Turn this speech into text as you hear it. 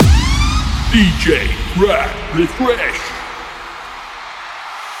DJ Riffresh.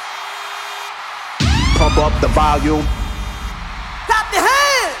 Pump up the volume. Clap your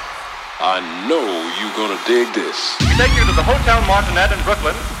hands! I know you're gonna dig this. We take you to the Hotel Martinet in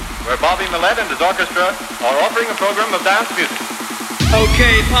Brooklyn, where Bobby Millett and his orchestra are offering a program of dance music.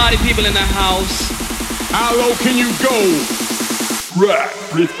 Okay, party people in the house. How low can you go?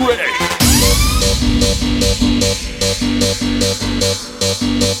 Refresh.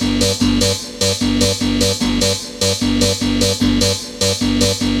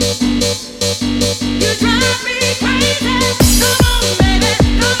 You drive me crazy. Come on, baby.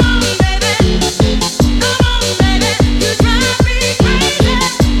 Come on, baby. Come on, baby. You drive me crazy.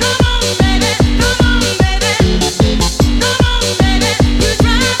 Come on, baby. Come on, baby. Come on, baby. You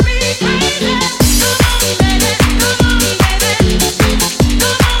drive me crazy. Come on, baby. Come on, baby.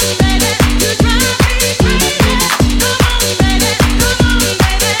 Come on, baby. You drive me crazy. Come on, baby. Come on,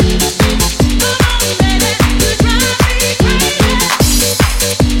 baby. Come on, baby. You drive me crazy.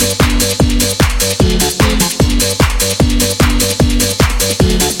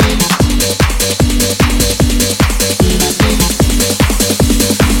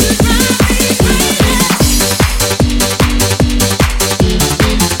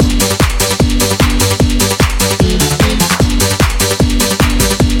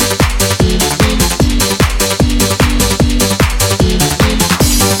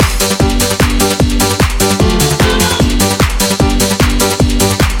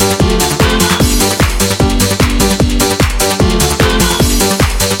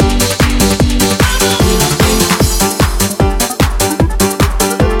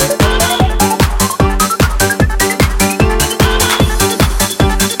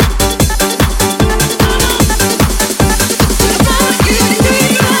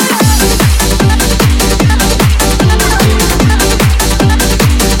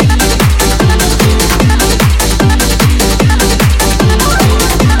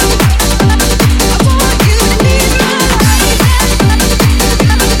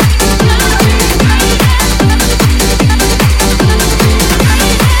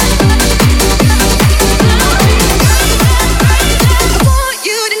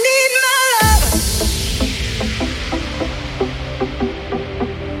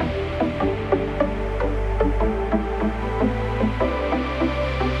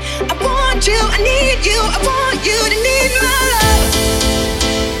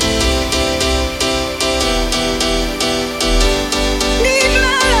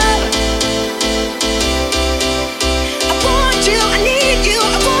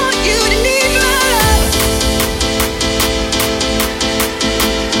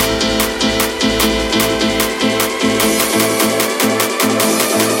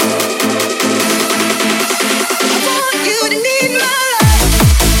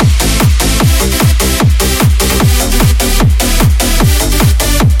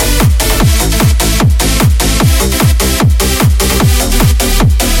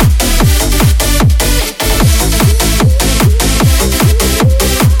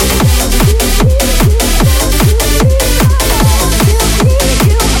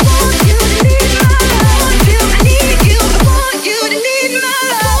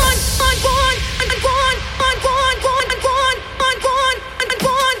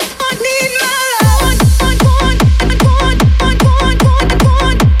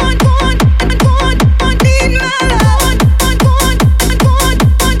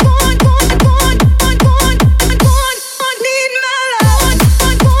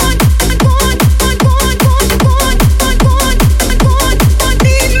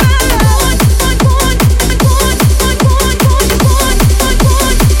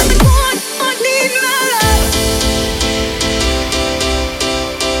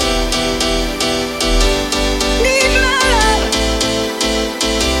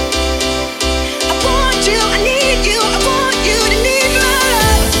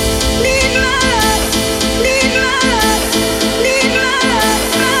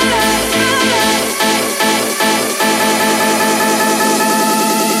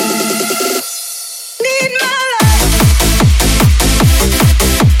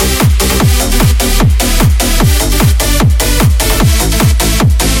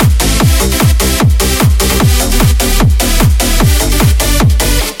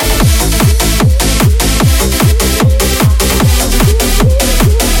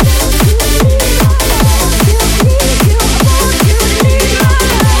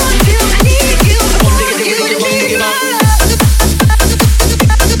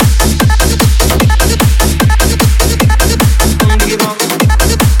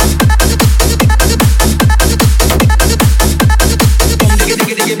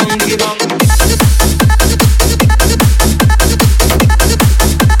 Bong,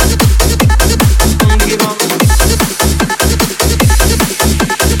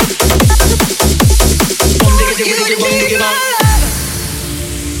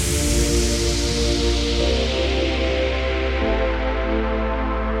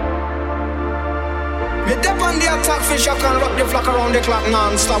 fi shock and rock the flock around the clock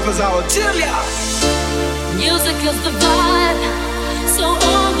non-stop as I would tell ya. Music is the vibe, so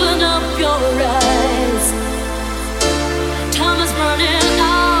open up your eyes. Time is running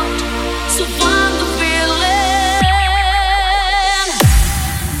out, so find the feeling.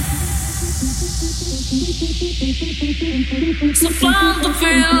 So find the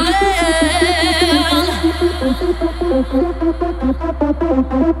feeling.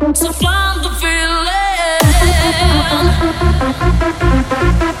 So find the feeling.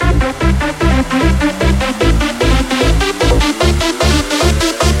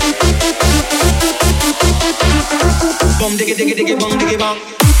 Bum diggy diggy diggy bum diggy bum.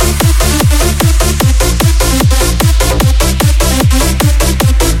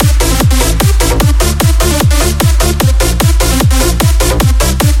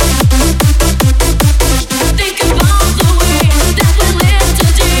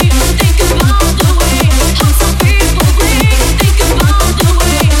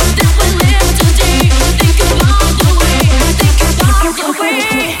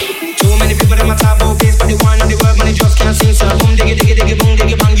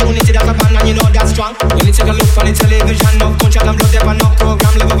 When you take a look on the television, no contract and blood, never no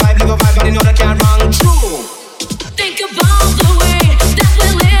program. Live a vibe, but you know that can't wrong. True. Think about the way that we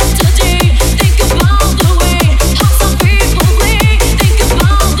live today. Think about the way how some people think. Think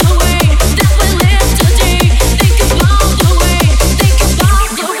about the way that we live today. Think about the way. Think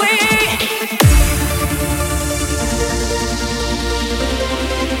about the way.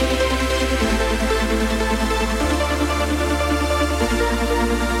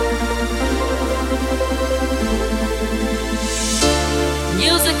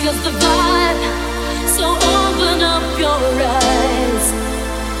 Music is the vibe, so open up your eyes.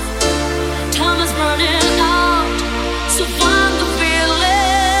 Time is running out, so find the feeling.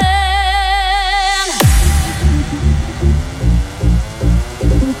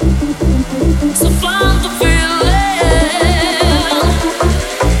 So find the feeling.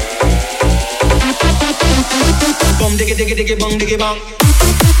 Bum diggy diggy diggy bum diggy bum.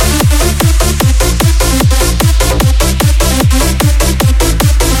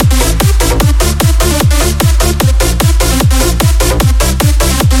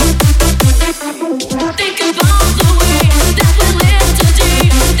 Think about the way that we live today.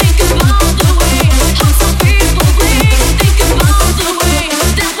 Think about the way how some people think. Think about the way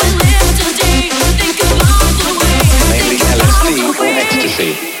that we live today. Think about the way. Mainly LSD or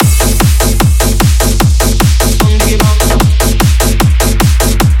ecstasy.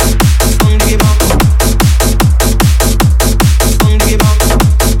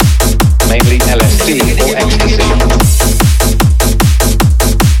 Mainly LSD or ecstasy.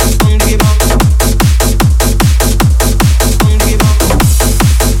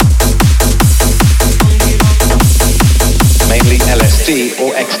 Mainly LSD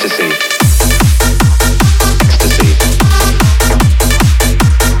or ecstasy. Ecstasy.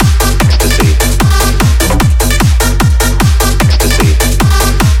 Ecstasy. Ecstasy.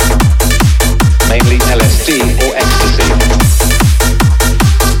 Mainly LSD or ecstasy.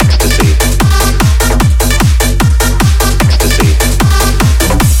 Ecstasy. Ecstasy.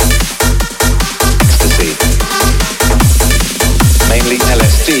 Ecstasy. Mainly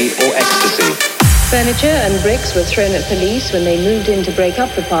LSD or ecstasy. Furniture and bricks were thrown at police when they moved in to break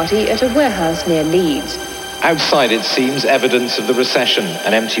up the party at a warehouse near Leeds. Outside, it seems, evidence of the recession,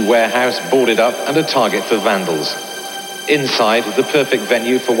 an empty warehouse boarded up and a target for vandals. Inside, the perfect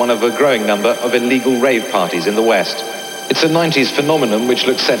venue for one of a growing number of illegal rave parties in the West. It's a 90s phenomenon which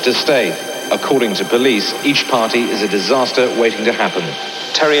looks set to stay. According to police, each party is a disaster waiting to happen.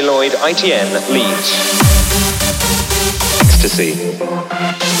 Terry Lloyd, ITN, Leeds. Ecstasy.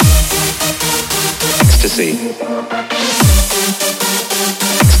 Ecstasy.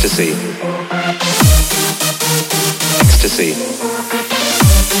 Ecstasy. Ecstasy.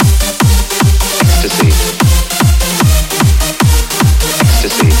 Ecstasy.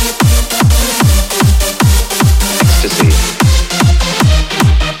 Ecstasy. Ecstasy.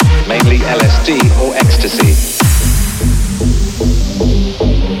 Mainly LSD or ecstasy.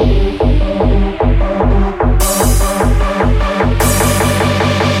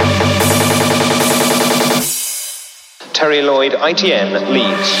 Terry Lloyd, ITN,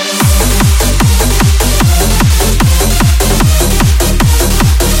 Leeds.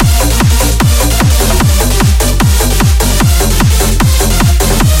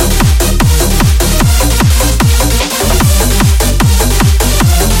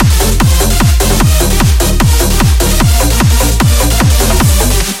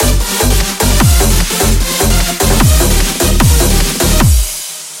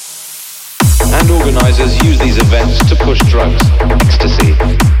 Organisers use these events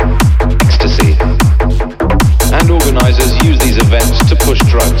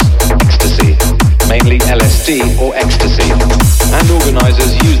drugs, ecstasy, mainly LSD or ecstasy. And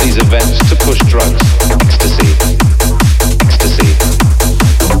organizers use these events to push drugs, ecstasy, ecstasy.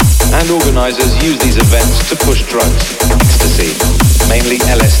 And organizers use these events to push drugs, ecstasy, mainly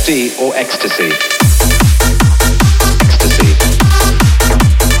LSD or ecstasy. Ecstasy.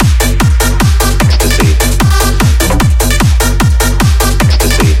 Ecstasy.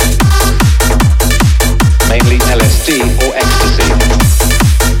 Ecstasy. Mainly LSD or ecstasy.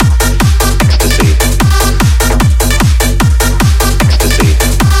 Ecstasy. Ecstasy.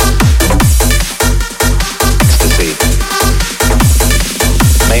 Ecstasy.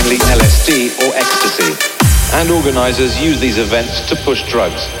 Mainly LSD or ecstasy. And organizers use these events to push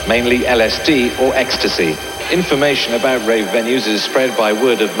drugs, mainly LSD or ecstasy. Information about rave venues is spread by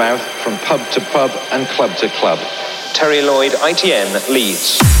word of mouth from pub to pub and club to club. Terry Lloyd, ITN,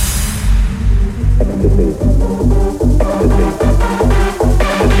 Leeds.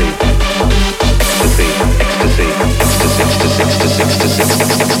 Ecstasy. Ecstasy. Ecstasy. Ecstasy. Ecstasy.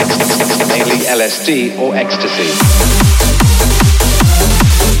 Ecstasy. Mainly LSD or ecstasy.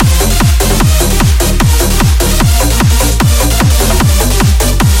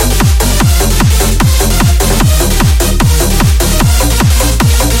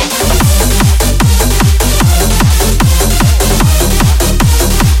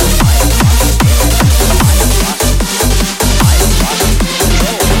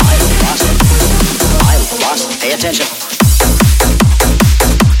 Pay attention.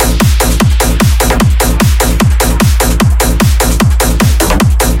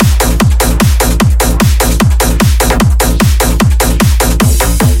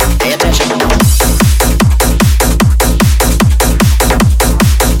 Pay attention.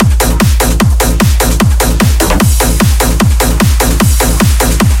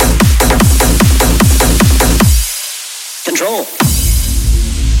 Control.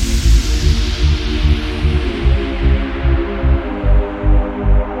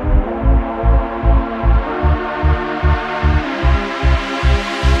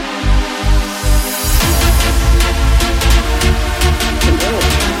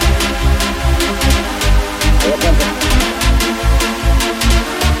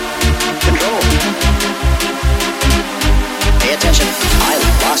 Control. Pay attention.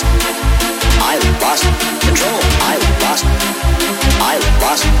 I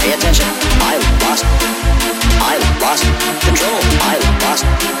lost. Pay attention. I lost. I lost. Control. I lost.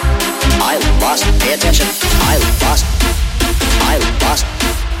 I lost. Pay attention. I lost. I lost.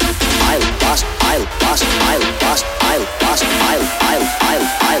 Control. I lost.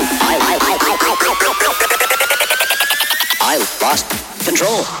 I lost. Pay attention.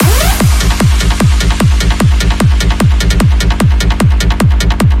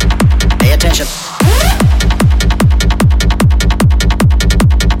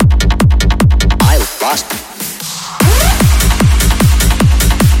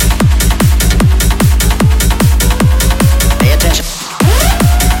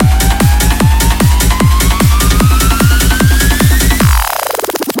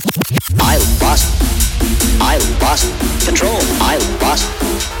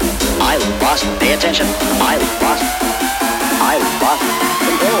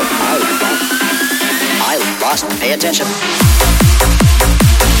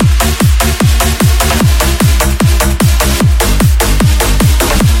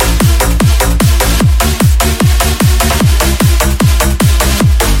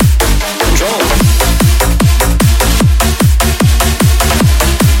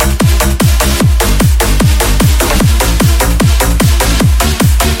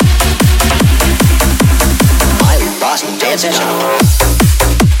 Pay attention.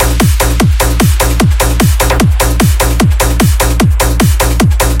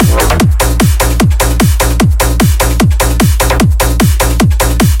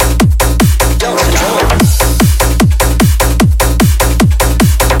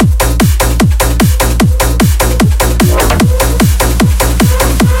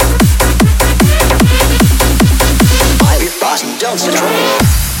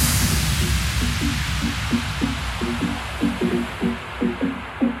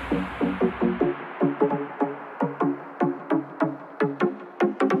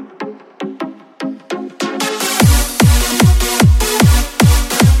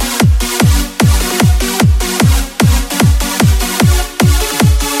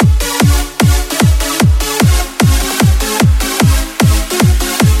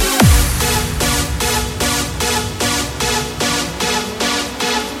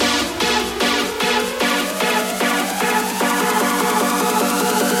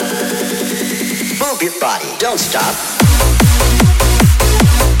 Move your body, don't stop.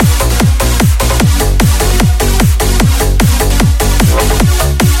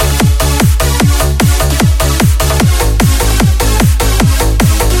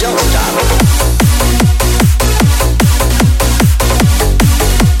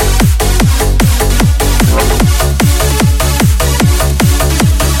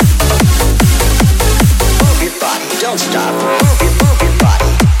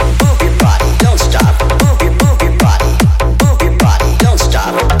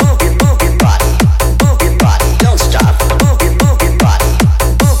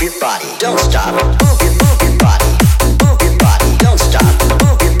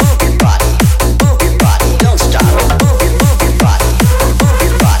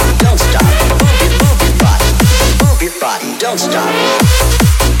 don't stop.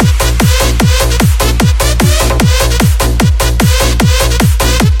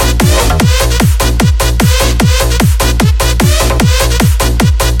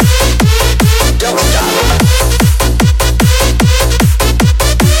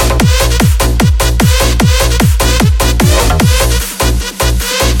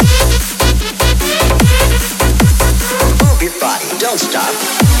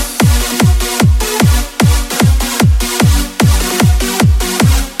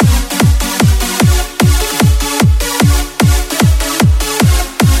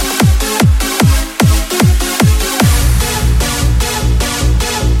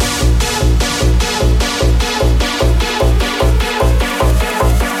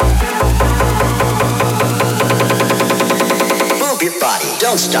 stop. Move your body.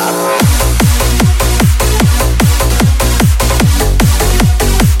 Don't stop.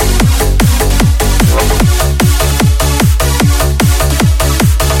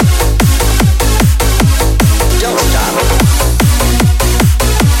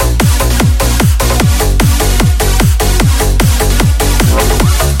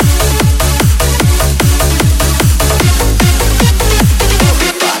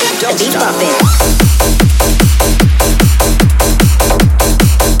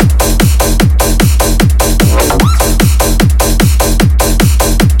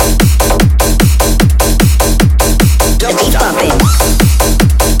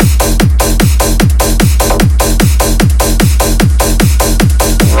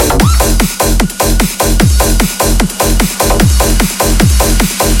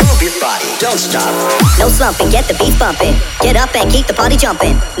 Don't stop. No slumping, get the beat bumping. Get up and keep the party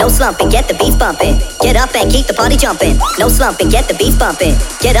jumping. No slumping, get the beat bumping. Get up and keep the party jumping. No slumping, get the beat bumping.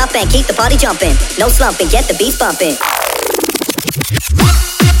 Get up and keep the party jumping. No slumping, get the beat bumping.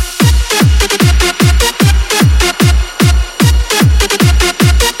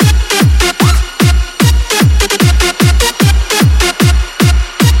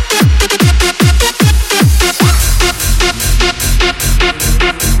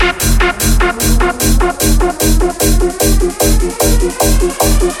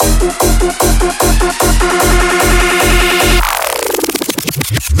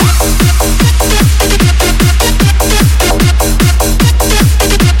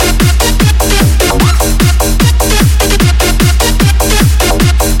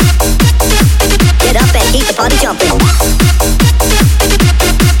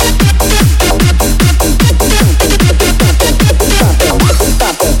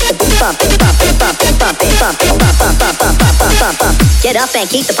 Get up and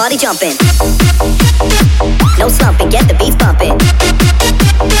keep the party jumping. No slumping, get the beat bumping.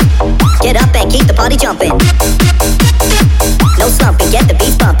 Get up and keep the party jumping. No slumping, get the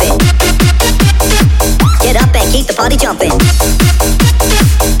beat bumping. Get up and keep the party jumping.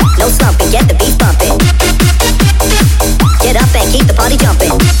 No slumping, get the beat bumping. Get up and keep the party jumping.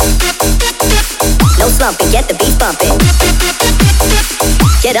 No slumping, get the beat bumping.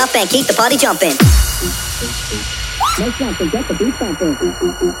 Get up and keep the party jumping. No slumping, get the beat bumping.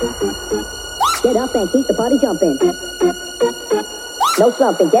 Get up and keep the party jumping. No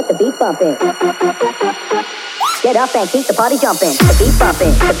slumping, get the beat bumping. Get up and keep the party jumping. The beat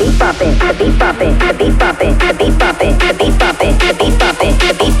bumping, the beat bumping, the beat bumping, the beat bumping, the beat bumping, the beat bumping, the beat bumping,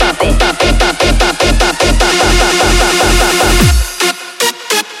 the beat bumping, bumping, bumping, bumping, bumping, bumping, bumping, bumping, bumping.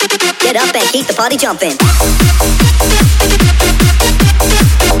 Get up and keep the party jumping.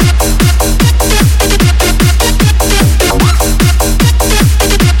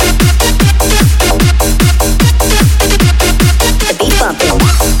 The beat bumping.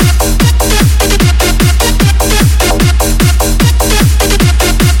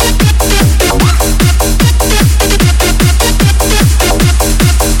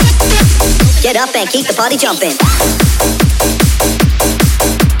 Get up and keep the party jumping.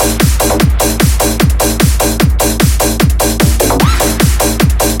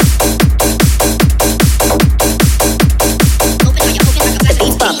 The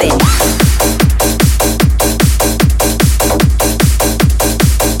beat bumping.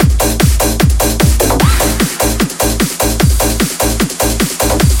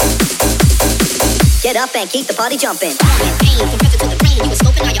 Get up and keep the party jumping.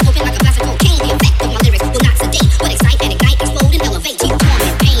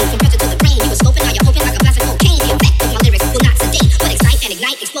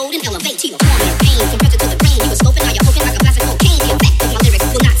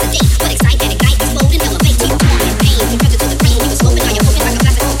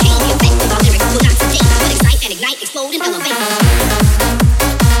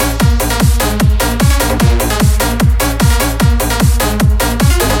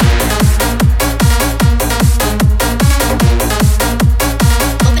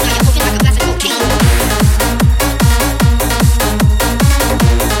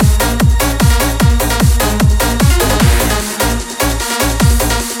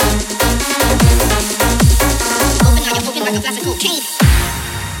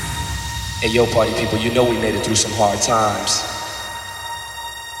 yo, party people, you know we made it through some hard times.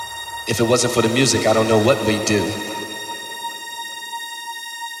 If it wasn't for the music, I don't know what we'd do.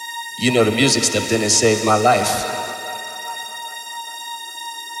 You know the music stepped in and saved my life.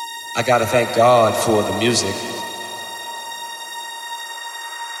 I gotta thank God for the music.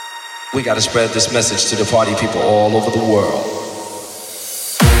 We gotta spread this message to the party people all over the world.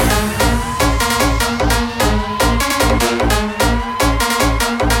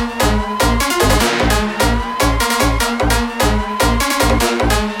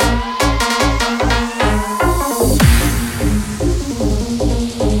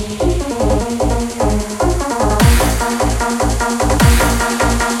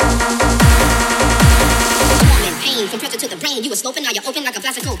 Sloping, now you're open like a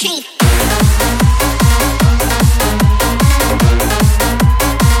glass of cocaine.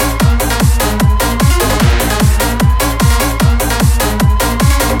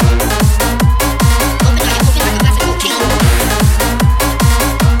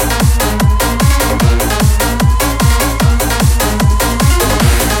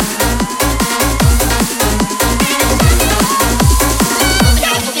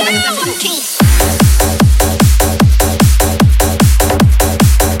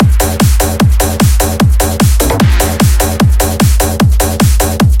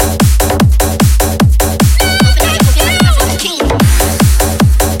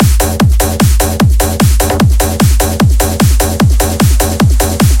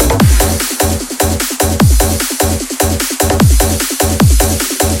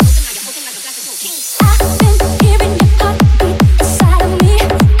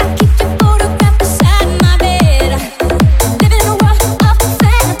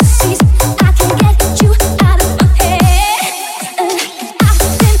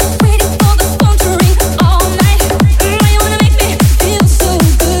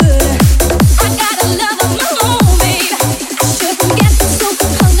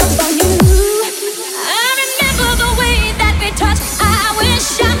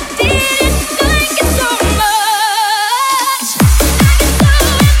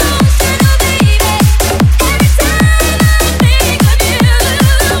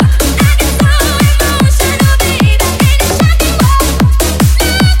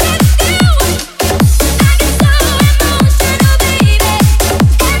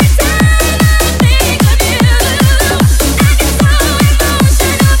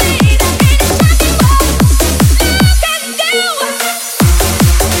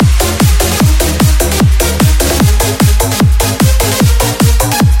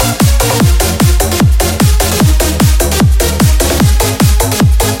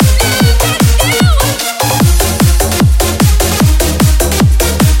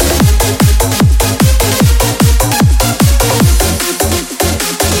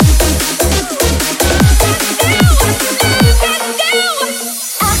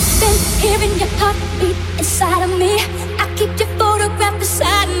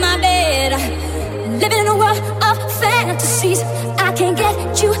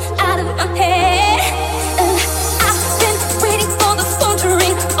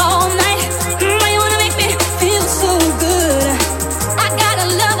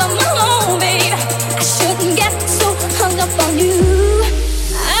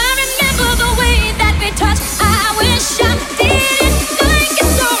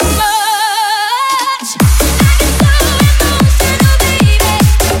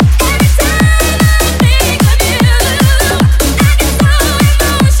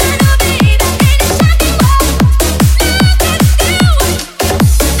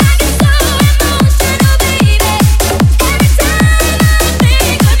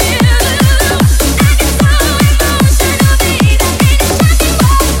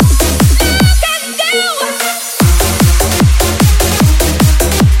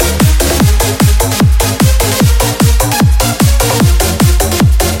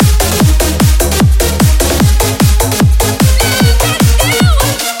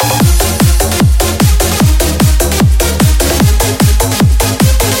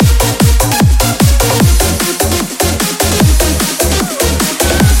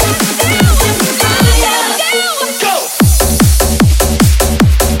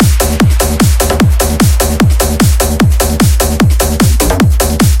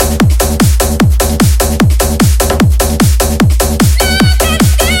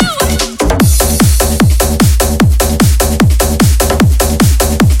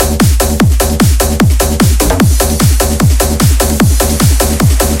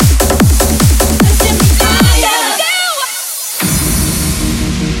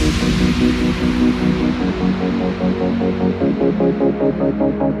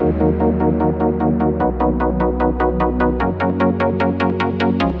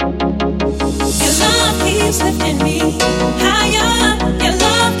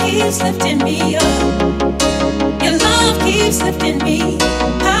 lifting me up. Your love keeps lifting me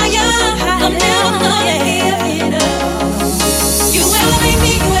higher, higher. I'm never gonna give it up. You elevate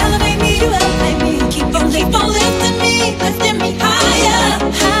me, you elevate me, you elevate me. Keep on lifting me higher,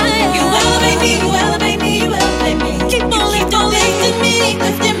 higher. You elevate me, you elevate me, you elevate me. Keep on lifting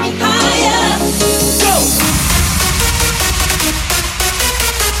me higher. Go.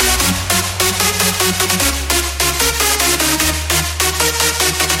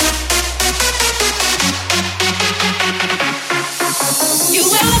 You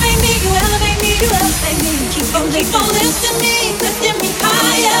elevate me, you elevate me, you elevate me. Keep on lifting me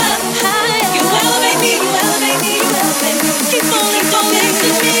higher, higher. You elevate me, you elevate me, you elevate me. Keep on lifting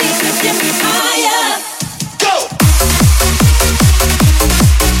me higher. Go.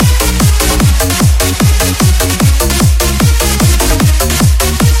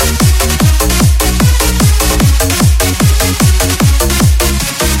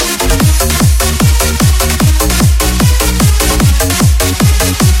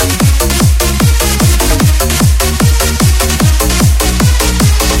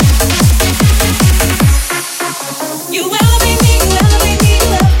 You elevate me, you elevate me, you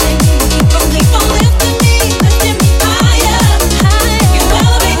elevate me. Keep on lifting me higher, higher. You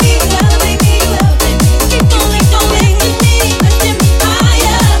elevate me, you elevate me, you elevate me. Keep on lifting me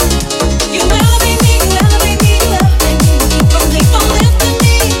higher. You elevate me, you elevate me, you elevate me. Keep on lifting me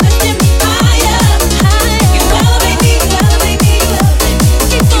higher, higher. You elevate me, you elevate me, you elevate me. Keep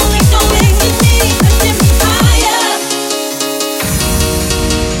on lifting me higher.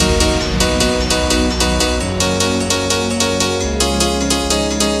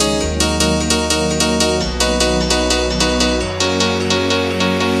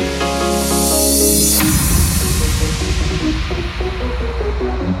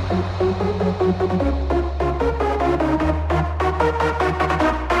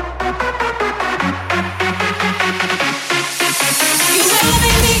 You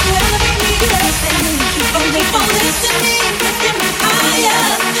elevate me, you elevate me, you elevate me. Keep on lifting me higher,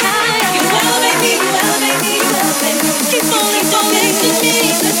 higher. You elevate me, you elevate me, you elevate me. Keep on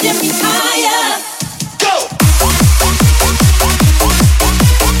lifting me higher. Go.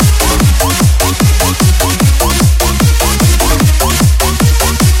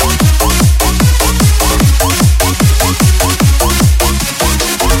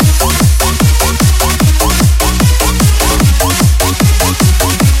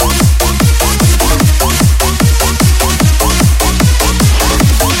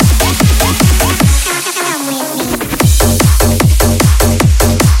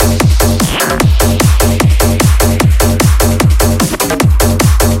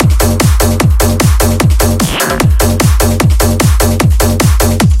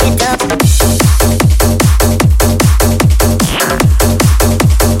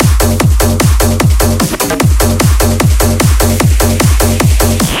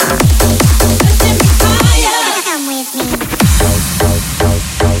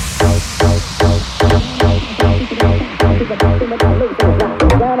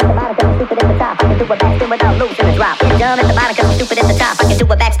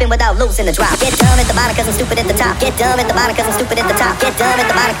 Without losing the drop. Get down at the bottom cause I'm stupid at the top. Get down at the bottom cause I'm stupid at the top. Get down at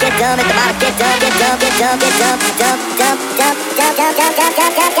the bottom, get down at the bottom, get down, get down, get down, get down, down, down, down, down, down, down, down,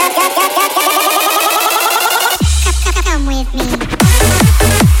 down, down, down, down, down. Come with me.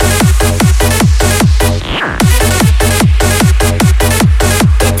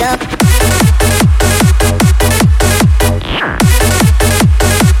 Get down.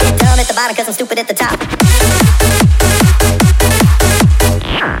 Get down at the bottom cause I'm stupid at the top.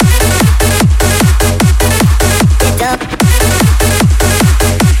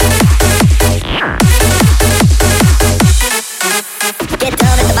 Get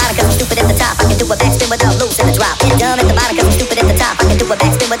down at the bottom cause I'm stupid at the top. I can do a backspin without losing a drop. Get down at the bottom cause I'm stupid at the top. I can do a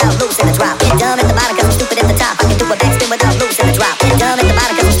backspin without losing a drop. Get down at the bottom cause I'm stupid at the top. I can do a backspin without losing a drop. Get down at the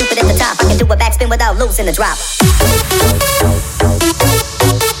bottom cause I'm stupid at the top. I can do a backspin without losing a drop.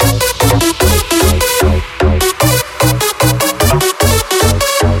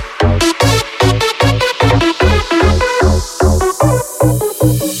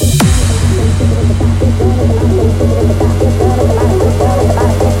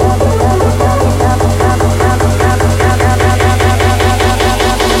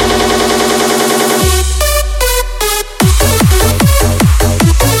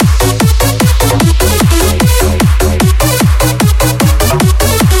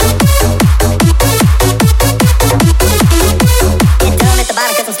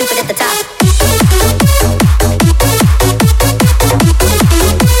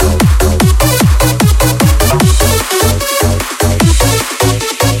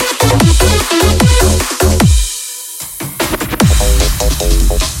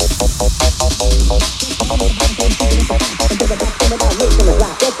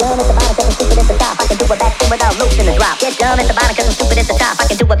 down at the bottom 'cause I'm stupid at the top. I can do a backspin without losing the drop. Get down at the bottom 'cause I'm stupid at the top. I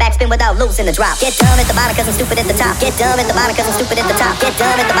can do a backspin without losing the drop. Get down at the bottom 'cause I'm stupid at the top. Get down at the bottom 'cause I'm stupid at the top. Get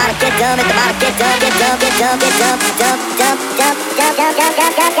down at the bottom. Get down at the bottom. Get down. Get down. Get down. Get down. Dump. Dump. Dump. Dump. Dump. Dump.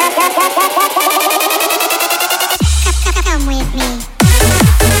 Dump. Dump. Dump. Dump. Come with me.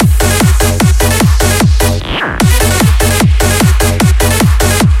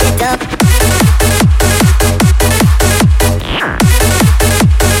 Get up.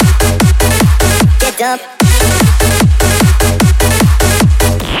 Get up. Get up.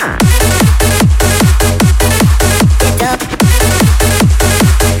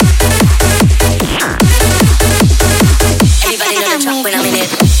 Everybody know the drop when I'm in it.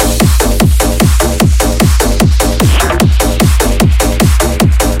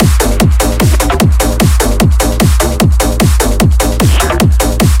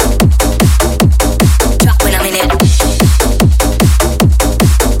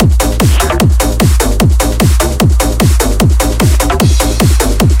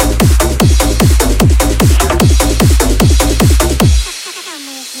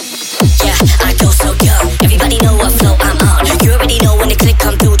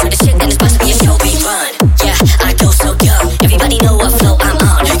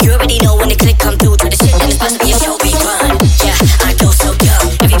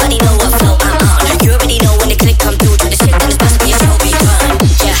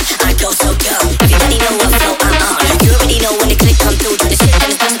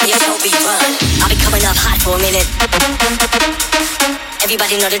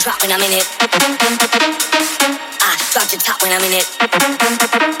 Everybody know the drop when I'm in it. I drop the top when I'm in it.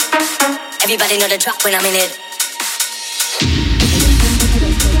 Everybody know the drop when I'm in it.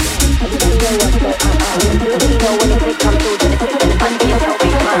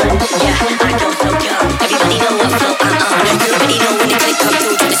 Yeah, I go so young. Everybody know what flow I'm on. You already know when the click come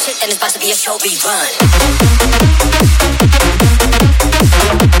through to the shit, and it's about to be a show rerun.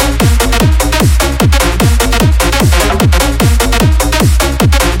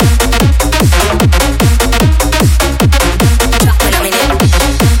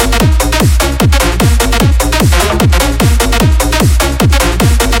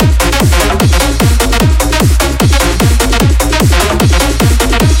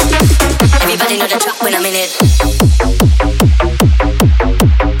 When I'm in it.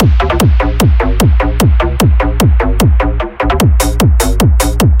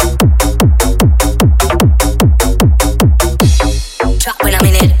 Drop when I'm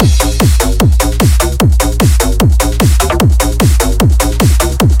in it.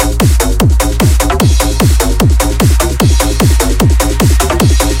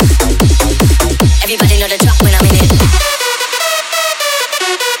 Everybody know the drop when I'm in it.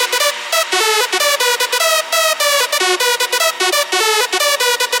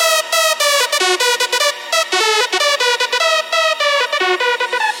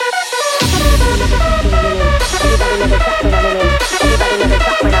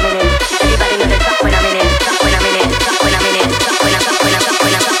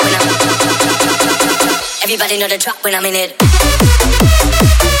 Everybody know the drop when I'm in it.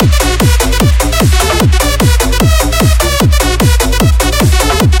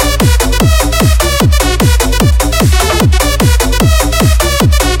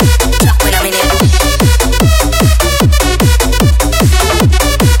 Drop when I'm in it.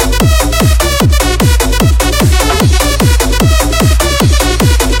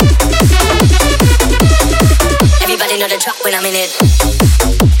 Everybody know the drop when I'm in it.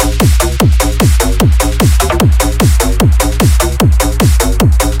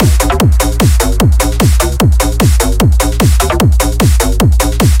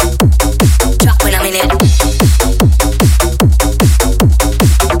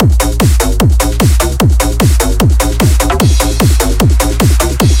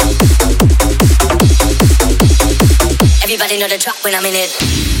 Everybody know the drop when I'm in it.